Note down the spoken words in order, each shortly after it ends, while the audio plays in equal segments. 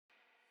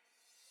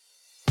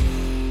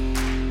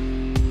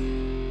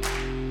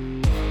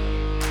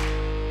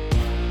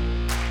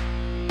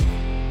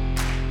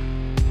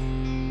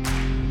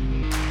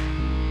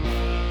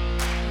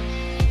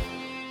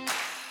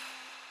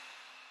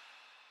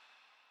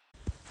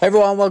Hey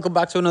everyone, welcome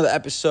back to another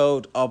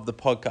episode of the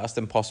podcast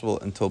Impossible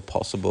Until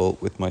Possible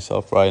with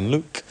myself, Ryan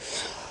Luke.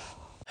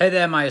 Hey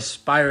there, my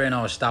aspiring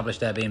or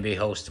established Airbnb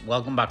host.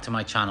 Welcome back to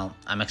my channel.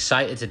 I'm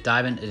excited to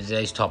dive into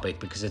today's topic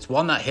because it's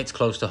one that hits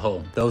close to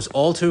home. Those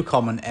all too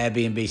common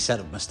Airbnb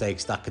setup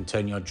mistakes that can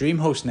turn your dream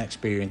hosting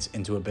experience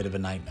into a bit of a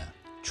nightmare.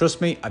 Trust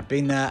me, I've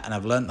been there and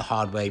I've learned the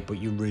hard way, but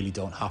you really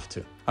don't have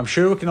to. I'm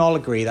sure we can all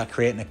agree that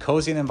creating a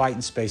cozy and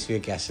inviting space for your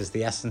guests is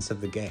the essence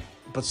of the game.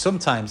 But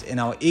sometimes, in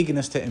our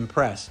eagerness to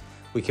impress,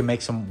 we can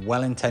make some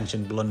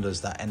well-intentioned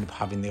blunders that end up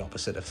having the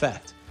opposite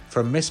effect.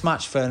 From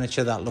mismatched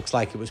furniture that looks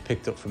like it was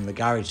picked up from the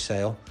garage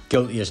sale,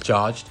 guilty as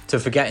charged, to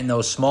forgetting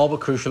those small but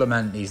crucial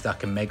amenities that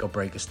can make or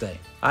break a stay.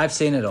 I've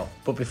seen it all.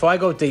 But before I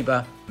go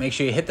deeper, make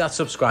sure you hit that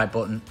subscribe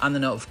button and the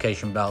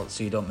notification bell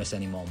so you don't miss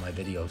any more of my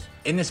videos.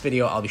 In this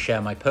video, I'll be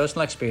sharing my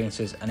personal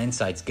experiences and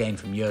insights gained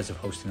from years of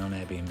hosting on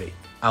Airbnb.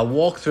 I'll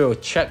walk through a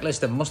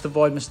checklist of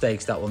must-avoid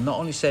mistakes that will not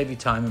only save you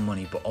time and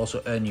money, but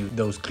also earn you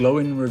those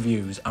glowing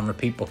reviews and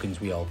repeat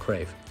bookings we all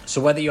crave. So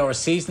whether you're a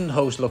seasoned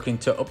host looking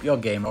to up your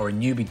game or a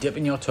newbie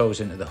dipping your toes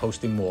into the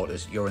hosting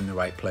waters, you're in the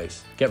right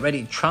place. Get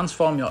ready to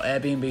transform your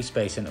Airbnb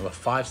space into a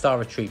 5-star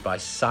retreat by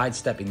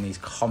sidestepping these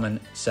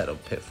common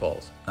setup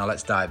pitfalls. Now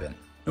let's dive in.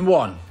 Number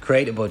 1,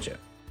 create a budget.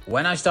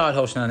 When I started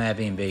hosting on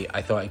Airbnb,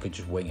 I thought I could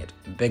just wing it.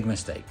 Big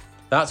mistake.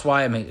 That's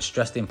why I made it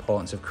stress the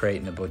importance of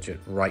creating a budget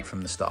right from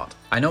the start.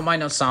 I know it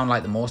might not sound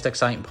like the most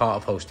exciting part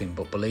of hosting,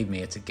 but believe me,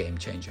 it's a game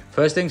changer.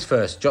 First things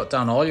first, jot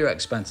down all your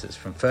expenses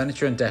from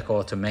furniture and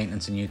decor to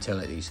maintenance and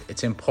utilities.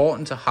 It's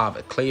important to have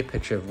a clear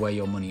picture of where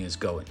your money is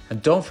going.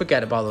 And don't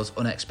forget about those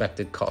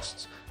unexpected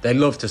costs. They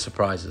love to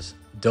surprise us,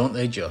 don't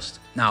they just?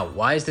 Now,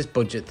 why is this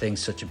budget thing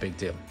such a big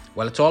deal?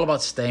 Well, it's all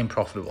about staying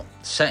profitable.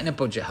 Setting a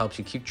budget helps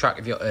you keep track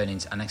of your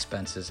earnings and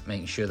expenses,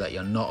 making sure that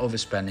you're not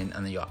overspending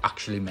and that you're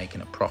actually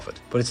making a profit.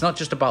 But it's not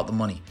just about the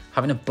money.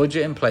 Having a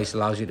budget in place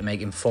allows you to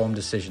make informed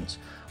decisions.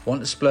 Want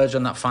to splurge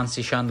on that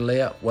fancy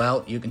chandelier?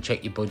 Well, you can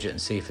check your budget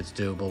and see if it's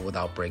doable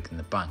without breaking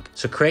the bank.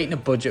 So creating a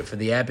budget for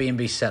the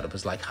Airbnb setup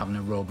is like having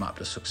a roadmap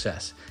to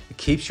success. It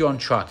keeps you on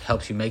track,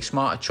 helps you make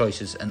smarter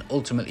choices, and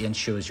ultimately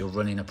ensures you're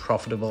running a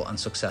profitable and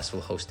successful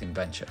hosting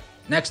venture.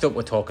 Next up,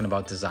 we're talking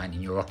about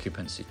designing your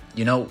occupancy.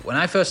 You know, when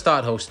I first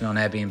started hosting on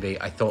Airbnb,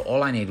 I thought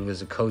all I needed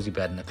was a cozy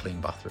bed and a clean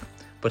bathroom.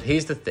 But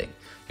here's the thing,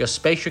 your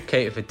space should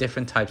cater for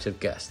different types of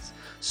guests.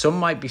 Some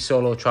might be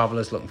solo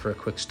travelers looking for a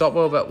quick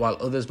stopover, while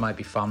others might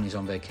be families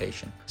on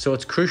vacation. So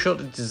it's crucial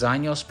to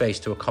design your space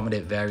to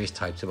accommodate various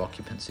types of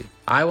occupancy.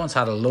 I once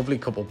had a lovely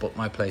couple book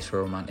my place for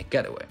a romantic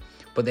getaway,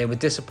 but they were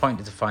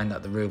disappointed to find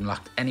that the room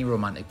lacked any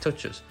romantic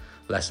touches.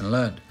 Lesson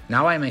learned.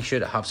 Now I make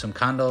sure to have some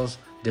candles,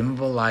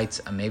 dimmable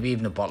lights, and maybe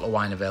even a bottle of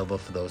wine available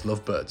for those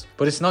lovebirds.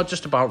 But it's not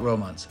just about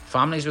romance.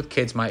 Families with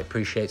kids might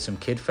appreciate some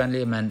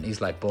kid-friendly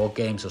amenities like board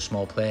games or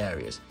small play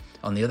areas.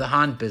 On the other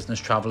hand, business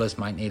travelers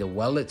might need a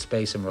well-lit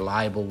space and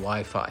reliable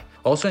Wi-Fi.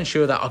 Also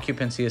ensure that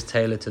occupancy is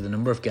tailored to the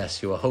number of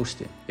guests you are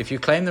hosting. If you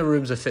claim the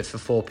rooms are fit for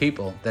 4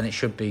 people, then it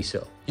should be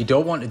so. You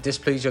don't want to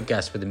displease your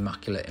guests with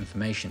immaculate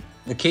information.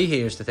 The key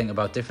here is to think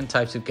about different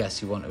types of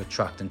guests you want to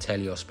attract and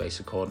tailor your space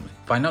accordingly.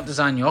 By not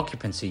designing your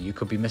occupancy, you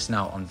could be missing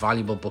out on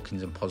valuable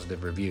bookings and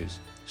positive reviews.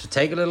 So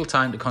take a little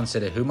time to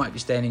consider who might be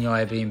staying in your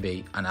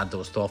Airbnb and add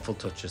those thoughtful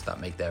touches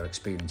that make their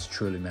experience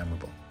truly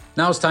memorable.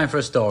 Now it's time for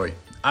a story.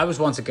 I was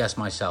once a guest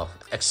myself,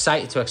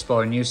 excited to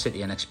explore a new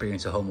city and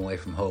experience a home away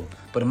from home.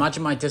 But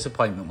imagine my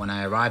disappointment when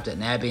I arrived at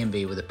an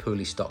Airbnb with a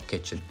poorly stocked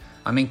kitchen.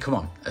 I mean, come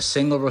on, a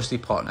single rusty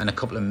pot and a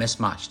couple of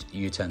mismatched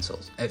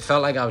utensils. It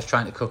felt like I was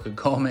trying to cook a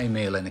gourmet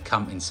meal in a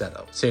camping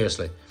setup.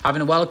 Seriously,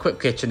 having a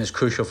well-equipped kitchen is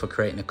crucial for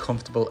creating a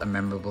comfortable and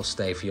memorable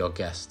stay for your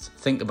guests.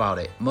 Think about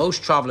it.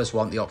 Most travelers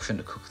want the option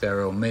to cook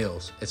their own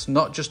meals. It's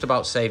not just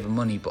about saving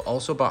money, but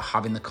also about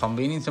having the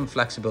convenience and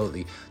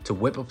flexibility to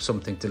whip up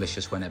something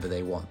delicious whenever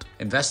they want.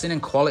 Investing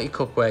in quality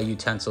cookware,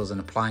 utensils, and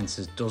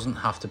appliances doesn't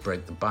have to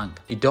break the bank.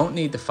 You don't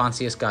need the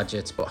fanciest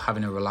gadgets, but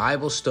having a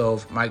reliable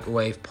stove,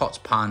 microwave, pots,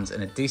 pans,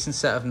 and a decent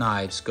set of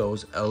knives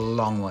goes a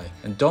long way.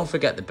 And don't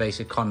forget the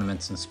basic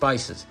condiments and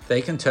spices. They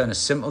can turn a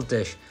simple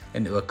dish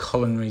into a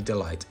culinary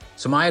delight.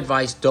 So my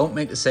advice, don't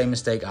make the same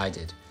mistake I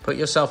did. Put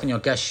yourself in your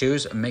guest's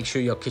shoes and make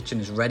sure your kitchen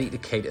is ready to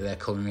cater their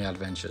culinary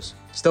adventures.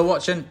 Still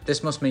watching?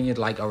 This must mean you'd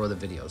like our other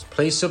videos.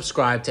 Please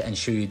subscribe to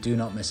ensure you do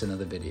not miss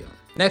another video.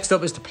 Next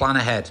up is to plan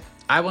ahead.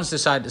 I once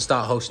decided to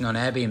start hosting on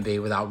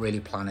Airbnb without really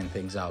planning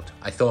things out.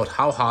 I thought,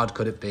 how hard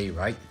could it be,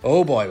 right?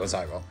 Oh boy, was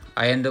I wrong.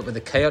 I ended up with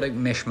a chaotic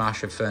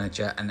mishmash of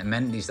furniture and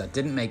amenities that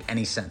didn't make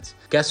any sense.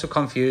 Guests were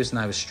confused and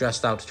I was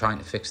stressed out trying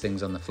to fix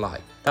things on the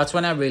fly. That's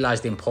when I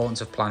realized the importance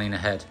of planning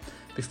ahead.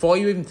 Before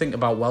you even think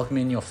about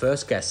welcoming your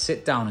first guest,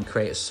 sit down and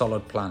create a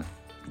solid plan.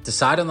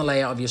 Decide on the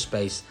layout of your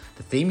space,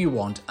 the theme you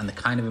want, and the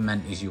kind of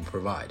amenities you'll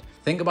provide.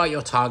 Think about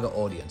your target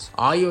audience.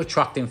 Are you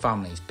attracting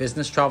families,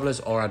 business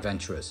travelers, or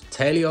adventurers?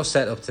 Tailor your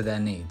setup to their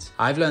needs.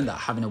 I've learned that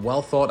having a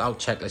well thought out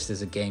checklist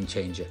is a game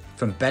changer.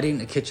 From bedding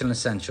to kitchen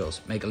essentials,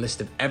 make a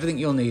list of everything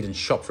you'll need and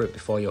shop for it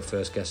before your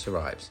first guest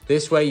arrives.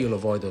 This way you'll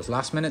avoid those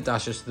last minute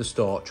dashes to the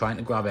store trying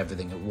to grab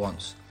everything at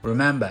once.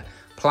 Remember,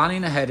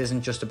 Planning ahead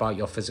isn't just about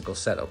your physical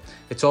setup.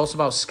 It's also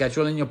about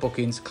scheduling your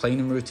bookings,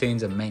 cleaning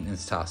routines, and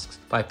maintenance tasks.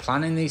 By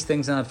planning these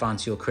things in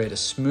advance, you'll create a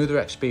smoother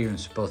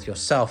experience for both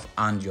yourself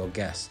and your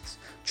guests.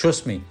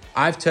 Trust me,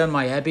 I've turned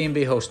my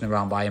Airbnb hosting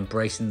around by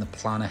embracing the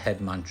plan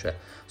ahead mantra.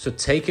 So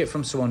take it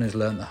from someone who's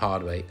learned the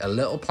hard way. A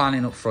little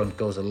planning up front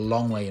goes a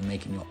long way in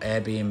making your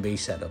Airbnb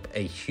setup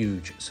a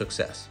huge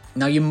success.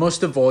 Now, you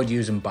must avoid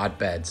using bad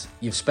beds.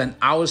 You've spent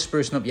hours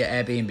sprucing up your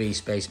Airbnb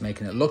space,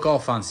 making it look all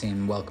fancy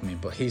and welcoming,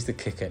 but here's the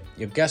kicker.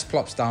 Your guest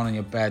plops down on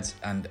your beds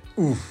and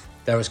oof,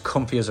 they're as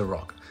comfy as a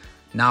rock.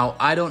 Now,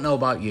 I don't know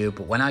about you,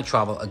 but when I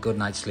travel, a good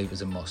night's sleep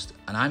is a must,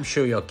 and I'm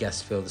sure your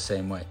guests feel the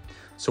same way.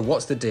 So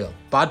what's the deal?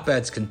 Bad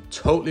beds can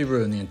totally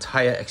ruin the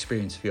entire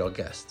experience for your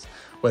guests.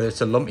 Whether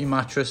it's a lumpy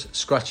mattress,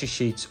 scratchy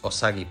sheets, or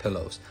saggy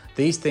pillows,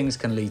 these things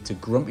can lead to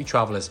grumpy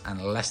travelers and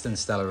less than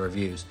stellar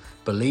reviews.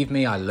 Believe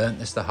me, I learnt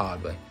this the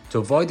hard way. To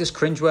avoid this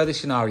cringeworthy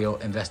scenario,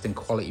 invest in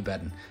quality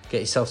bedding.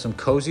 Get yourself some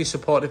cozy,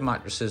 supportive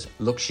mattresses,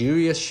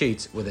 luxurious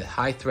sheets with a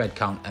high thread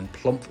count, and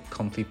plump,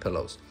 comfy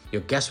pillows.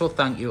 Your guests will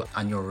thank you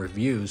and your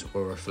reviews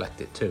will reflect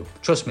it too.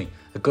 Trust me,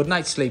 a good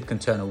night's sleep can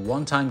turn a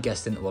one-time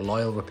guest into a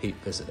loyal repeat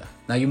visitor.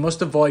 Now, you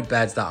must avoid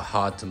beds that are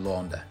hard to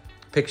launder.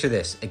 Picture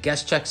this, a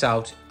guest checks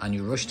out and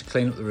you rush to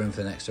clean up the room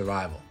for the next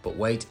arrival. But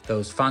wait,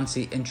 those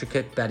fancy,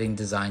 intricate bedding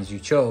designs you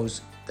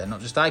chose, they're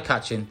not just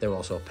eye-catching, they're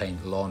also a pain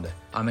to launder.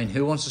 I mean,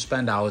 who wants to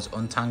spend hours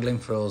untangling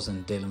frills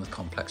and dealing with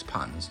complex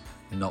patterns?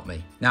 Not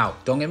me. Now,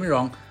 don't get me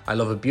wrong, I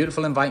love a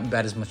beautiful inviting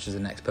bed as much as the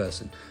next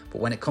person,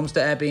 but when it comes to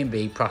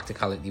Airbnb,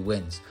 practicality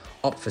wins.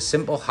 Opt for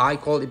simple,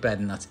 high-quality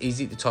bedding that's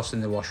easy to toss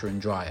in the washer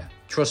and dryer.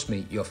 Trust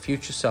me, your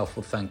future self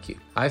will thank you.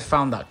 I've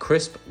found that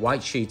crisp,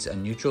 white sheets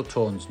and neutral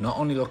tones not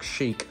only look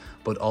chic,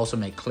 but also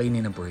make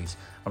cleaning a breeze.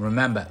 And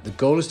remember, the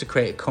goal is to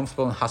create a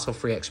comfortable and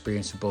hassle-free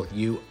experience for both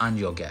you and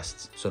your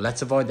guests. So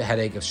let's avoid the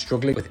headache of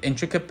struggling with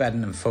intricate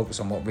bedding and focus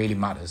on what really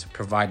matters,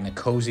 providing a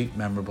cozy,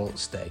 memorable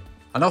stay.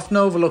 An often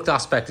overlooked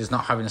aspect is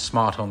not having a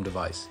smart home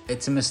device.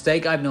 It's a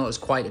mistake I've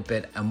noticed quite a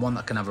bit and one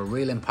that can have a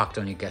real impact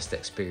on your guest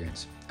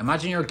experience.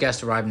 Imagine you're a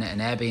guest arriving at an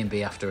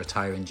Airbnb after a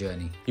tiring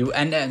journey. You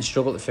enter and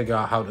struggle to figure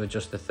out how to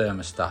adjust the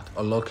thermostat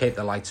or locate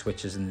the light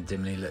switches in the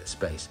dimly lit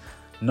space.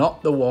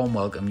 Not the warm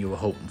welcome you were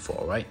hoping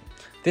for, right?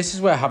 This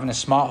is where having a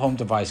smart home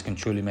device can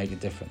truly make a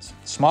difference.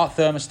 Smart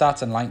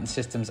thermostats and lighting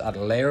systems add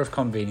a layer of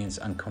convenience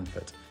and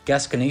comfort.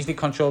 Guests can easily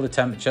control the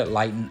temperature,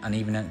 lighting, and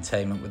even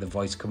entertainment with a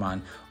voice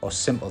command or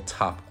simple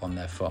tap on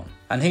their phone.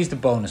 And here's the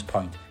bonus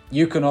point.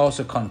 You can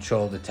also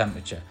control the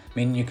temperature,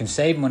 meaning you can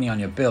save money on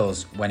your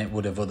bills when it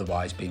would have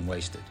otherwise been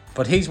wasted.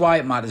 But here's why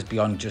it matters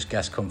beyond just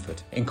guest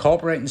comfort.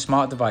 Incorporating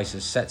smart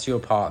devices sets you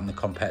apart in the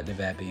competitive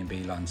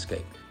Airbnb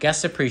landscape.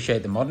 Guests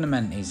appreciate the modern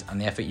amenities and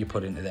the effort you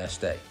put into their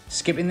stay.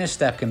 Skipping this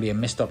step can be a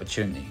missed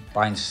opportunity.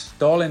 By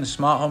installing a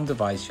smart home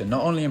device, you're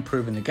not only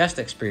improving the guest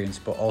experience,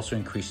 but also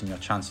increasing your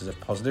chances of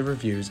positive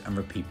reviews and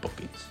repeat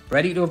bookings.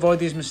 Ready to avoid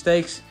these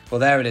mistakes? Well,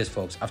 there it is,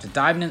 folks. After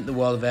diving into the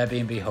world of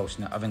Airbnb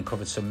hosting, I've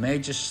uncovered some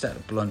major set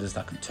of blunders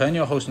that can turn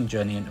your hosting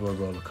journey into a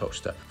roller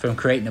coaster. From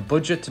creating a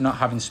budget to not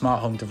having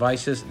smart home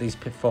devices, these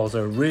pitfalls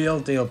are real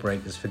deal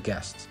breakers for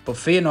guests. But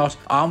fear not,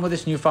 armed with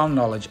this newfound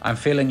knowledge, I'm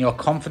feeling you're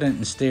confident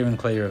in steering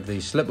clear of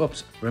these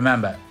slip-ups.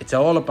 Remember, it's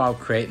all about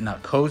creating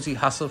that cozy,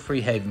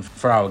 hassle-free haven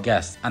for our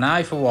guests. And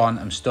I, for one,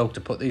 am stoked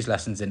to put these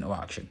lessons into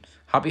action.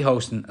 Happy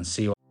hosting and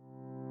see you